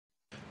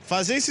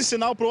Fazer esse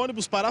sinal para o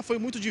ônibus parar foi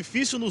muito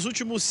difícil nos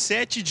últimos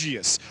 7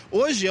 dias.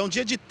 Hoje é um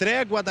dia de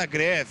trégua da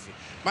greve.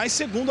 Mas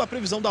segundo a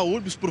previsão da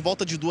Urbs, por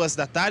volta de 2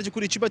 da tarde,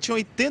 Curitiba tinha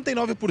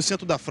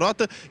 89% da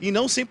frota e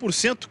não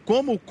 100%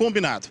 como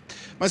combinado.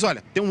 Mas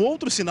olha, tem um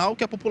outro sinal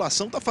que a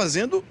população está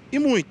fazendo e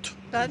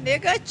muito. Tá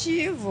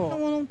negativo.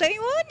 Não tem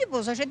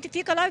ônibus, a gente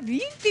fica lá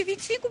 20,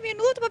 25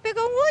 minutos para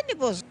pegar um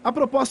ônibus. A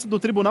proposta do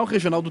Tribunal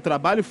Regional do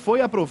Trabalho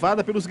foi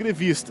aprovada pelos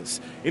grevistas.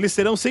 Eles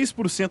terão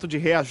 6% de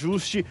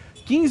reajuste,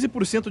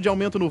 15% de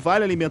aumento no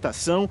vale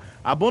alimentação,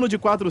 abono de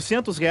R$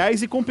 400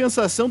 e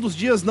compensação dos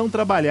dias não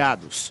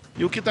trabalhados.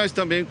 E o que nós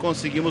também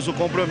conseguimos o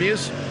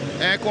compromisso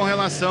é com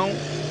relação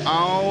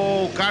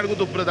ao cargo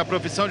da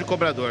profissão de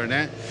cobrador,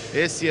 né?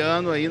 Esse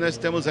ano aí nós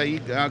temos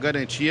aí a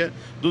garantia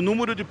do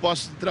número de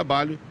postos de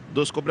trabalho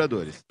dos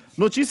cobradores.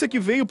 Notícia que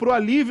veio para o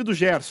alívio do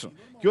Gerson,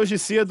 que hoje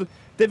cedo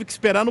teve que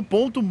esperar no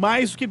ponto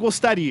mais do que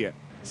gostaria.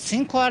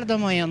 5 horas da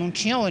manhã, não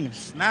tinha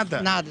ônibus.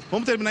 Nada? Nada.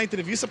 Vamos terminar a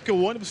entrevista porque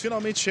o ônibus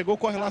finalmente chegou.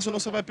 Corre lá, senão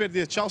você vai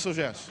perder. Tchau, seu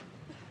Gerson.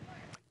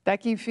 Até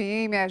que enfim,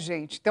 hein, minha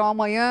gente? Então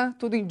amanhã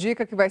tudo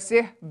indica que vai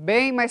ser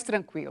bem mais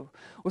tranquilo.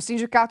 O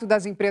Sindicato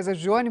das Empresas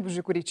de Ônibus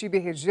de Curitiba e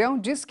região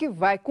diz que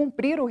vai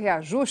cumprir o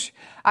reajuste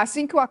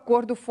assim que o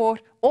acordo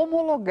for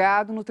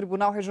homologado no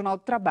Tribunal Regional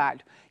do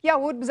Trabalho. E a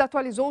Urbs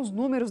atualizou os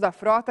números da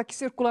frota que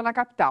circula na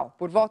capital.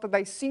 Por volta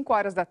das 5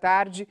 horas da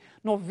tarde,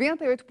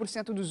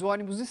 98% dos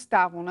ônibus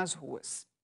estavam nas ruas.